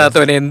 കണ്ണ്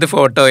കാണാത്തവന് എന്ത്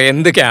ഫോട്ടോ,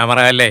 എന്ത് ക്യാമറ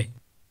അല്ലേ?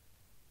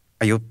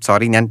 അയ്യോ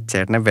സോറി, ഞാൻ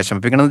ചേട്ടനെ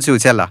വിഷമിപ്പിക്കണമെന്ന്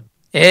ചോദിച്ചല്ല.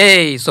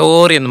 ഏയ്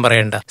സോറി ഒന്നും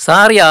പറയണ്ട.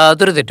 സാർ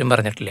യാതൊരു തെറ്റും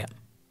പറഞ്ഞിട്ടില്ല.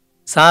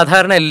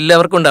 സാധാരണ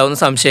എല്ലാവർക്കും ഉണ്ടാവുന്ന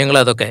സംശയങ്ങൾ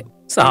അതൊക്കെ.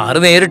 സാറ്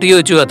നേരിട്ട്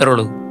ചോദിച്ചു, അത്രേ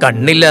ഉള്ളൂ.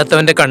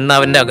 കണ്ണില്ലാത്തവന്റെ കണ്ണ്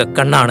അവന്റെ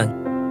അകക്കണ്ണാണ്.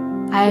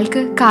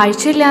 അയാൾക്ക്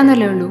കാഴ്ചയില്ല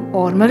എന്നല്ലേ ഉള്ളൂ,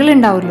 ഓർമ്മകൾ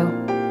ഉണ്ടാവുമല്ലോ.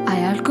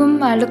 അയാൾക്കും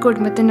അയാളുടെ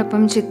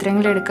കുടുംബത്തിനൊപ്പം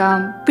ചിത്രങ്ങൾ എടുക്കാം.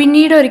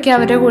 പിന്നീട് ഒരിക്കൽ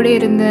അവരുടെ കൂടെ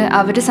ഇരുന്ന്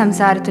അവരുടെ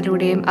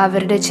സംസാരത്തിലൂടെയും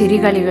അവരുടെ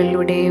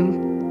ചിരികളികളിലൂടെയും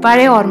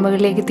പഴയ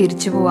ഓർമ്മകളിലേക്ക്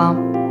തിരിച്ചു പോവാം.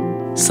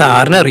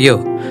 സാറിനറിയോ,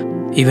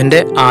 ഇവന്റെ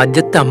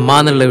ആദ്യത്തെ അമ്മ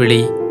എന്നുള്ള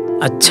വിളി,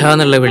 അച്ഛ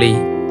എന്നുള്ള വിളി,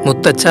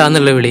 മുത്തച്ഛ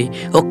എന്നുള്ള വിളി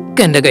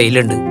ഒക്കെ എന്റെ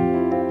കയ്യിലുണ്ട്.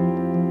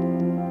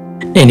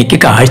 എനിക്ക്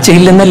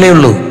കാഴ്ചയില്ലെന്നല്ലേ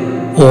ഉള്ളൂ,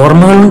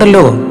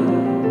 ഓർമ്മകളുണ്ടല്ലോ.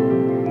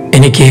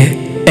 എനിക്ക്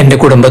എന്റെ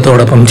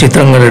കുടുംബത്തോടൊപ്പം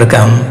ചിത്രങ്ങൾ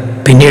എടുക്കാം.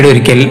 പിന്നീട്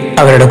ഒരിക്കൽ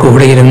അവരുടെ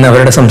കൂടെ ഇരുന്ന്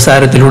അവരുടെ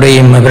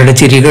സംസാരത്തിലൂടെയും അവരുടെ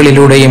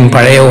ചിരികളിലൂടെയും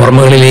പഴയ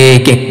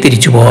ഓർമ്മകളിലേക്ക്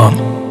തിരിച്ചു പോവാം.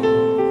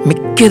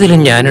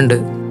 മിക്കതിലും ഞാനുണ്ട്.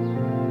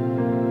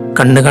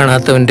 കണ്ണു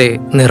കാണാത്തവന്റെ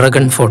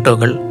നിറകൺ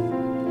ഫോട്ടോകൾ.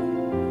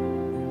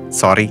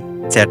 സോറി,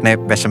 ചേട്ടനെ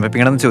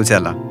വിഷമിപ്പിക്കണമെന്ന്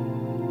ചോദിച്ചതല്ല.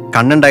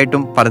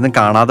 കണ്ണുണ്ടായിട്ടും പലതും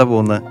കാണാതെ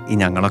പോകുന്ന ഈ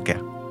ഞങ്ങളൊക്കെയാ.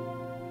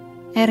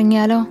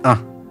 ഇറങ്ങിയാലോ? ആ,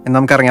 എന്നാ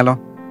നമുക്ക് ഇറങ്ങിയാലോ?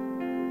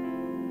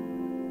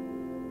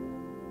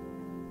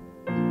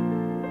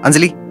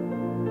 അഞ്ജലി,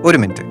 ഒരു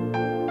മിനിറ്റ്.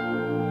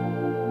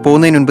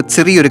 പോകുന്നതിന് മുൻപ്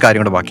ചെറിയൊരു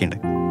കാര്യം കൂടെ ബാക്കിയുണ്ട്.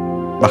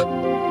 വാ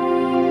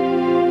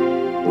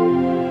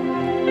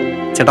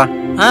ചേട്ടാ,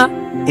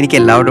 എനിക്ക്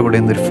എല്ലാവരുടെ കൂടെ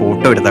ഒന്നൊരു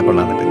ഫോട്ടോ എടുത്താൽ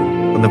കൊള്ളാന്നിട്ട്.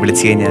 ഒന്ന്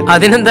വിളിച്ചു കഴിഞ്ഞാൽ?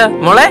 അതിനെന്താ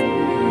മോളെ?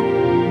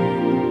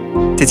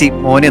 ചേച്ചി,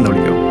 മോനെ ഒന്ന്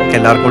വിളിക്കോ?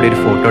 എല്ലാവർക്കും കൂടി ഒരു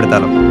ഫോട്ടോ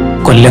എടുത്താലോ?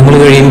 കൊല്ലങ്ങൾ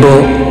കഴിയുമ്പോ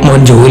മോൻ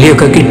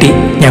ജോലിയൊക്കെ കിട്ടി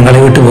ഞങ്ങളെ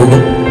വിട്ടു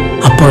പോകും.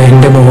 അപ്പോൾ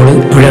എൻ്റെ മോള്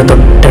ഇവിടെ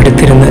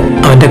തൊട്ടടുത്തിരുന്ന്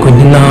അവൻ്റെ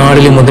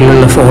കുഞ്ഞുനാളിൽ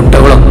മുതലുള്ള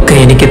ഫോട്ടോകളൊക്കെ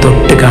എനിക്ക്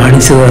തൊട്ട്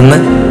കാണിച്ചു തന്ന്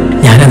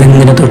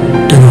ഞാനതിങ്ങനെ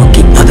തൊട്ട്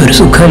നോക്കി. അതൊരു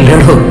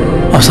സുഖമല്ലേടോ,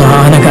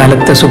 അവസാന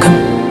കാലത്തെ സുഖം.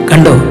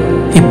 കണ്ടോ,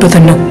 ഇപ്പൊ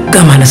തന്നെ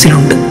ഒക്കെ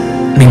മനസ്സിലുണ്ട്.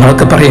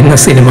 നിങ്ങളൊക്കെ പറയുന്ന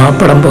സിനിമാ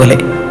പടം പോലെ.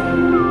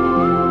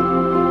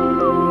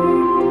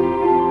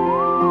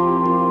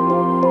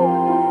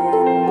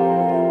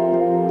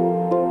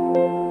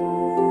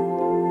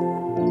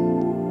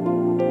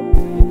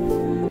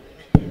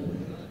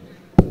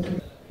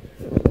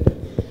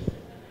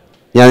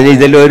 ഞാൻ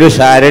ഇതിലൊരു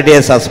ഷാരഡിയെ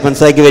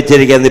സസ്പെൻസാക്കി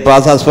വെച്ചിരിക്കുന്നത്. ഇപ്പോൾ ആ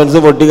സസ്പെൻസ്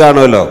പൊട്ടി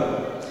കാണുമല്ലോ.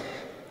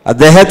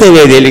 അദ്ദേഹത്തെ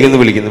വേദിയിലേക്ക് ഒന്ന്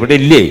വിളിക്കുന്നു. ഇവിടെ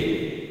ഇല്ലേ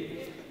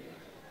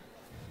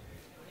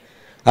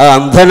ആ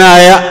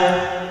അന്ധനായ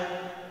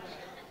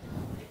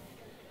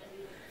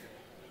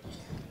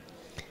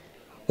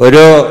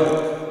ഒരു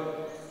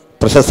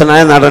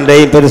പ്രശസ്തനായ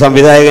നടൻ്റെയും ഇപ്പോൾ ഒരു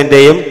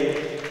സംവിധായകൻ്റെയും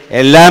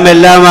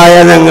എല്ലാമായ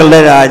ഞങ്ങളുടെ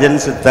രാജൻ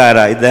സിത്താര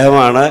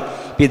ഇദ്ദേഹമാണ്.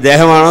 ഇപ്പം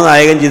ഇദ്ദേഹമാണോ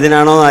നായകൻ,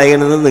 ജിതിനാണോ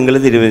നായകനെന്ന് നിങ്ങൾ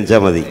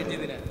തീരുമാനിച്ചാൽ മതി.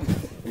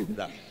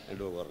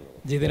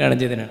 ജിതിനാണ്.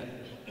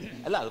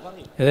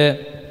 ഇത്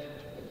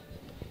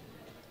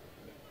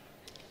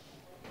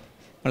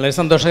വളരെ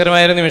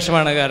സന്തോഷകരമായൊരു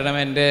നിമിഷമാണ്. കാരണം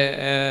എൻ്റെ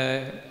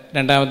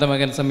രണ്ടാമത്തെ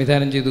മകൻ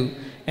സംവിധാനം ചെയ്തു,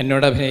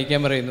 എന്നോട്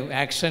അഭിനയിക്കാൻ പറയുന്നു.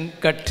 ആക്ഷൻ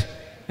കട്ട്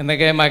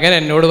എന്നൊക്കെ മകൻ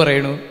എന്നോട്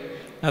പറയുന്നു.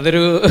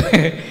 അതൊരു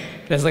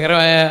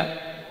രസകരമായ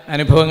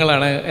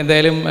അനുഭവങ്ങളാണ്.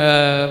 എന്തായാലും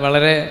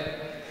വളരെ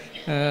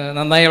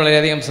നന്നായി,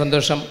 വളരെയധികം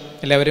സന്തോഷം.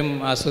 എല്ലാവരും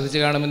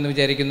ആസ്വദിച്ച് കാണുമെന്ന്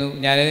വിചാരിക്കുന്നു.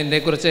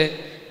 ഞാനിതിനെക്കുറിച്ച്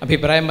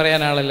അഭിപ്രായം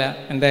പറയാൻ ആളല്ല.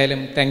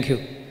 എന്തായാലും താങ്ക് യു.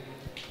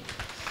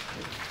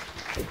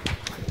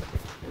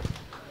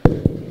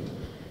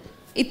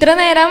 ഇത്ര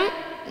നേരം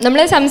നമ്മൾ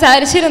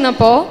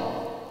സംസാരിച്ചിരുന്നപ്പോൾ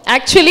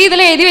ആക്ച്വലി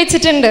ഇതിൽ എഴുതി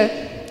വെച്ചിട്ടുണ്ട്.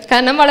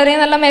 കാരണം വളരെ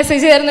നല്ല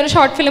മെസ്സേജ് തരുന്നൊരു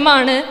ഷോർട്ട്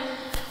ഫിലിമാണ്.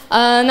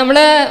 നമ്മൾ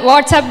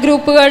വാട്സാപ്പ്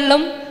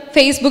ഗ്രൂപ്പുകളിലും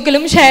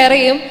ഫേസ്ബുക്കിലും ഷെയർ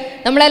ചെയ്യും.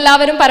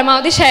 നമ്മളെല്ലാവരും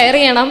പരമാവധി ഷെയർ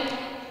ചെയ്യണം.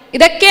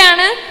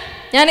 ഇതൊക്കെയാണ്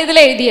ഞാൻ ഇതിൽ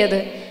എഴുതിയത്.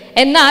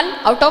 എന്നാൽ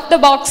ഔട്ട് ഓഫ് ദ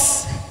ബോക്സ്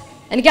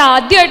എനിക്ക്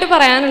ആദ്യമായിട്ട്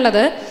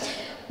പറയാനുള്ളത്,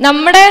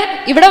 നമ്മുടെ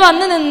ഇവിടെ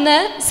വന്ന് നിന്ന്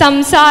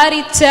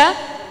സംസാരിച്ച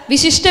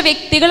വിശിഷ്ട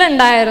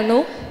വ്യക്തികളുണ്ടായിരുന്നു.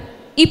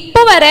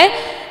 ഇപ്പോൾ വരെ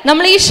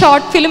നമ്മൾ ഈ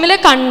ഷോർട്ട് ഫിലിമിൽ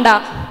കണ്ട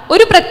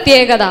ഒരു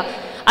പ്രത്യേകത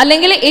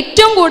അല്ലെങ്കിൽ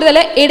ഏറ്റവും കൂടുതൽ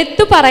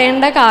എടുത്തു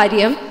പറയേണ്ട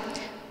കാര്യം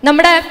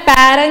നമ്മുടെ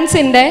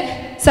പാരൻസിൻ്റെ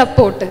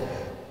സപ്പോർട്ട്.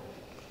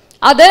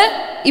 അത്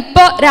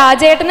ഇപ്പോൾ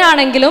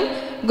രാജേട്ടനാണെങ്കിലും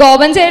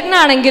ഗോപൻ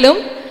ചേട്ടനാണെങ്കിലും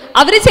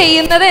അവർ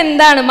ചെയ്യുന്നത്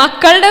എന്താണ്,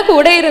 മക്കളുടെ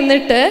കൂടെ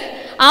ഇരുന്നിട്ട്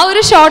ആ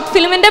ഒരു ഷോർട്ട്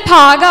ഫിലിമിൻ്റെ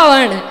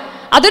ഭാഗമാണ്.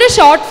 അതൊരു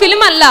ഷോർട്ട്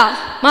ഫിലിം അല്ല,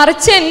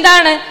 മറിച്ച്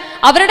എന്താണ്,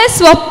 അവരുടെ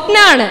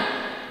സ്വപ്നമാണ്.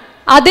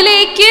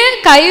 അതിലേക്ക്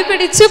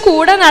കൈപിടിച്ച്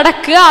കൂടെ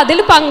നടക്കുക, അതിൽ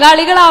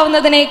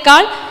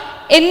പങ്കാളികളാവുന്നതിനേക്കാൾ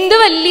എന്ത്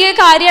വലിയ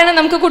കാര്യമാണ്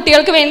നമുക്ക്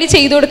കുട്ടികൾക്ക് വേണ്ടി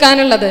ചെയ്തു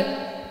കൊടുക്കാനുള്ളത്.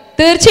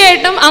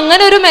 തീർച്ചയായിട്ടും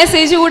അങ്ങനെ ഒരു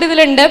മെസ്സേജ് കൂടി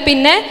ഇതിലുണ്ട്.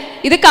 പിന്നെ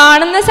ഇത്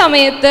കാണുന്ന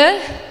സമയത്ത്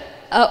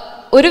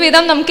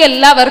ഒരുവിധം നമുക്ക്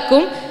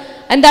എല്ലാവർക്കും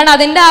എന്താണ്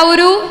അതിൻ്റെ ആ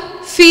ഒരു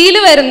ഫീല്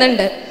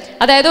വരുന്നുണ്ട്.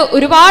 അതായത്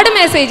ഒരുപാട്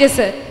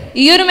മെസ്സേജസ്,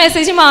 ഈ ഒരു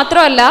മെസ്സേജ്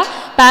മാത്രമല്ല,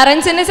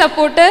 പാരൻസിൻ്റെ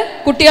സപ്പോർട്ട്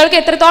കുട്ടികൾക്ക്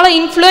എത്രത്തോളം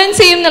ഇൻഫ്ലുവൻസ്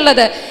ചെയ്യും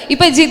എന്നുള്ളത്.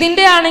 ഇപ്പം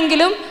ജിതിൻ്റെ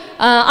ആണെങ്കിലും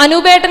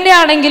അനൂപേട്ടൻ്റെ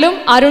ആണെങ്കിലും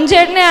അരുൺ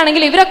ചേട്ടൻ്റെ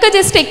ആണെങ്കിലും ഇവരൊക്കെ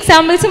ജസ്റ്റ്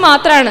എക്സാമ്പിൾസ്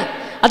മാത്രമാണ്.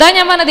 അതാ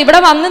ഞാൻ പറഞ്ഞത്, ഇവിടെ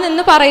വന്ന്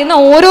നിന്ന് പറയുന്ന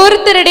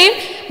ഓരോരുത്തരുടെയും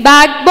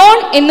ബാക്ക് ബോൺ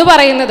എന്ന്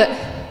പറയുന്നത്,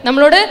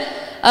 നമ്മളോട്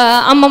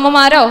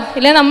അമ്മമ്മമാരോ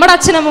ഇല്ലെങ്കിൽ നമ്മുടെ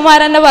അച്ഛനമ്മമാർ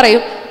തന്നെ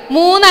പറയും,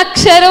 3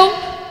 അക്ഷരവും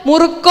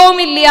മുറുക്കവും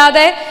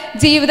ഇല്ലാതെ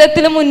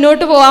ജീവിതത്തിൽ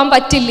മുന്നോട്ട് പോകാൻ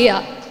പറ്റില്ല.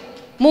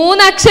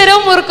 3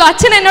 അക്ഷരവും മുറുക്കും.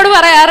 അച്ഛൻ എന്നോട്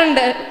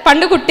പറയാറുണ്ട്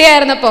പണ്ട്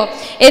കുട്ടിയായിരുന്നപ്പോൾ,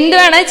 എന്ത്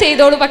വേണേൽ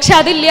ചെയ്തോളൂ, പക്ഷെ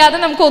അതില്ലാതെ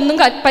നമുക്കൊന്നും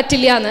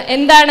പറ്റില്ല എന്ന്.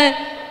 എന്താണ്?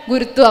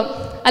 ഗുരുത്വം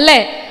അല്ലേ?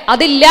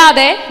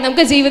 അതില്ലാതെ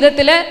നമുക്ക്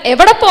ജീവിതത്തിൽ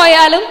എവിടെ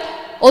പോയാലും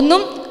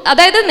ഒന്നും,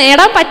 അതായത്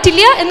നേടാൻ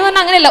പറ്റില്ല എന്ന്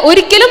പറഞ്ഞാൽ അങ്ങനെയല്ല.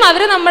 ഒരിക്കലും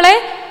അവർ നമ്മളെ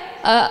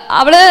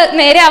അവള്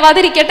നേരെ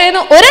ആവാതിരിക്കട്ടെ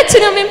എന്ന്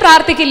ഒരച്ഛനും അമ്മയും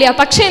പ്രാർത്ഥിക്കില്ല.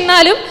 പക്ഷെ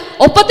എന്നാലും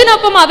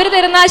ഒപ്പത്തിനൊപ്പം അവർ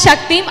തരുന്ന ആ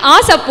ശക്തിയും ആ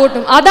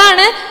സപ്പോർട്ടും,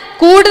 അതാണ്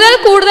കൂടുതൽ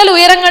കൂടുതൽ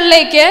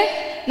ഉയരങ്ങളിലേക്ക്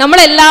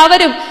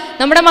നമ്മളെല്ലാവരും,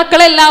 നമ്മുടെ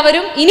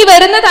മക്കളെല്ലാവരും ഇനി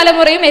വരുന്ന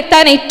തലമുറയും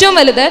എത്താൻ ഏറ്റവും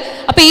വലുത്.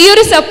 അപ്പൊ ഈ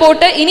ഒരു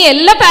സപ്പോർട്ട് ഇനി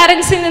എല്ലാ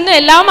പാരൻസിൽ നിന്നും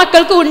എല്ലാ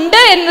മക്കൾക്കും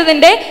ഉണ്ട്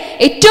എന്നതിന്റെ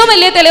ഏറ്റവും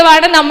വലിയ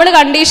തെളിവാണ് നമ്മൾ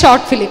കണ്ട ഈ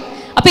ഷോർട്ട് ഫിലിം.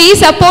 അപ്പൊ ഈ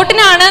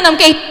സപ്പോർട്ടിനാണ്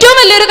നമുക്ക് ഏറ്റവും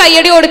വലിയൊരു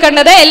കയ്യടി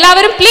കൊടുക്കേണ്ടത്.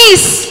 എല്ലാവരും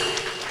പ്ലീസ്.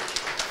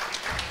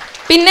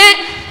 പിന്നെ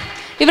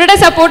ഇവരുടെ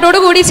സപ്പോർട്ടോട്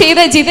കൂടി ചെയ്ത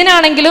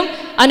ജിതിനാണെങ്കിലും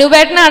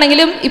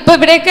അനൂപേട്ടനാണെങ്കിലും ഇപ്പൊ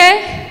ഇവിടെയൊക്കെ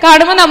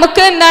കാണുമ്പോൾ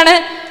നമുക്ക് എന്താണ്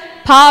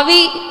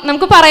ഭാവി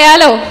നമുക്ക്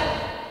പറയാലോ,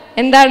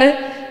 എന്താണ്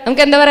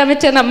നമുക്ക് എന്താ പറയാൻ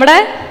പറ്റുക, നമ്മുടെ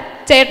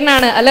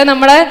ചേട്ടനാണ് അല്ലെ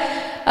നമ്മുടെ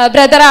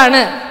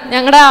ബ്രദറാണ്,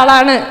 ഞങ്ങളുടെ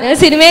ആളാണ്,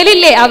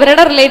 സിനിമയിലില്ലേ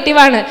അവരുടെ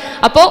റിലേറ്റീവാണ്.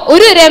 അപ്പോൾ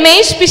ഒരു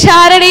രമേശ്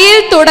പിഷാരടിയിൽ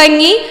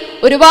തുടങ്ങി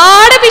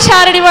ഒരുപാട്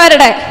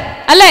പിഷാരടിമാരുടെ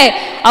അല്ലേ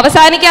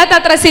അവസാനിക്കാത്ത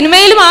അത്ര,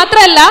 സിനിമയിൽ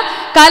മാത്രമല്ല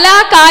കലാ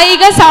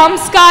കായിക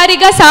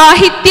സാംസ്കാരിക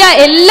സാഹിത്യ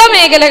എല്ലാ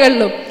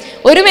മേഖലകളിലും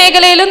ഒരു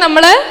മേഖലയിലും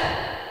നമ്മൾ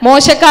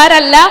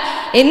മോശക്കാരല്ല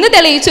എന്ന്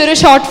തെളിയിച്ച ഒരു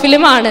ഷോർട്ട്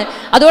ഫിലിമാണ്.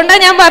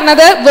 അതുകൊണ്ടാണ് ഞാൻ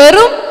പറഞ്ഞത്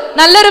വെറും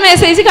നല്ലൊരു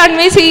മെസ്സേജ്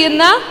കൺവേ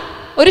ചെയ്യുന്ന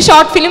ഒരു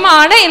ഷോർട്ട് ഫിലിം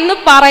ആണ് എന്ന്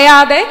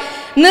പറയാതെ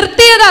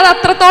നിർത്തിയത്. അത്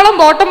അത്രത്തോളം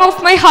bottom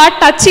of my heart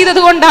touch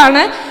ചെയ്തത്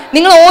കൊണ്ടാണ്.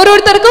 നിങ്ങൾ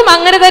ഓരോരുത്തർക്കും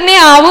അങ്ങനെ തന്നെ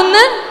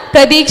ആവുമെന്ന്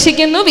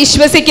പ്രതീക്ഷിക്കുന്നു,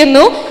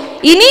 വിശ്വസിക്കുന്നു.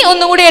 ഇനി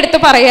ഒന്നുകൂടി എടുത്ത്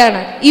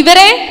പറയാണ്,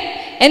 ഇവരെ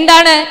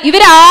എന്താണ്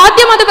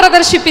ഇവരാദ്യം അത്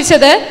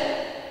പ്രദർശിപ്പിച്ചത്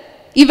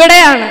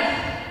ഇവിടെയാണ്.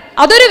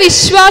 അതൊരു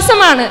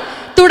വിശ്വാസമാണ്.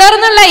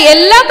 തുടർന്നുള്ള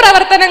എല്ലാ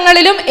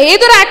പ്രവർത്തനങ്ങളിലും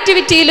ഏതൊരു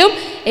ആക്ടിവിറ്റിയിലും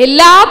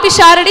എല്ലാ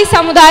പിഷാരടി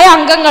സമുദായ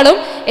അംഗങ്ങളും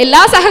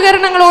എല്ലാ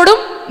സഹകരണങ്ങളോടും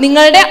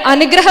നിങ്ങളുടെ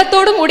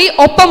അനുഗ്രഹത്തോടും കൂടി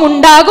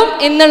ഒപ്പമുണ്ടാകും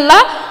എന്നുള്ള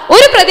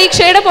ഒരു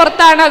പ്രതീക്ഷയുടെ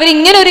പുറത്താണ് അവർ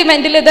ഇങ്ങനെ ഒരു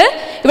ഇവന്റിൽ ഇത്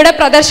ഇവിടെ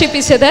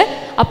പ്രദർശിപ്പിച്ചത്.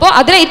 അപ്പോൾ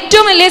അതിൽ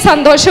ഏറ്റവും വലിയ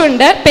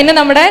സന്തോഷമുണ്ട്. പിന്നെ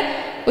നമ്മുടെ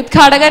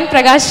ഉദ്ഘാടകൻ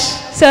പ്രകാശ്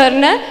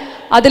സാറിന്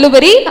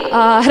അതിലുപരി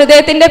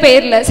ഹൃദയത്തിൻ്റെ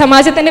പേരിൽ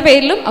സമാജത്തിൻ്റെ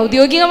പേരിലും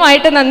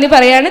ഔദ്യോഗികമായിട്ട് നന്ദി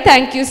പറയാണ്.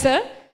 Thank you sir.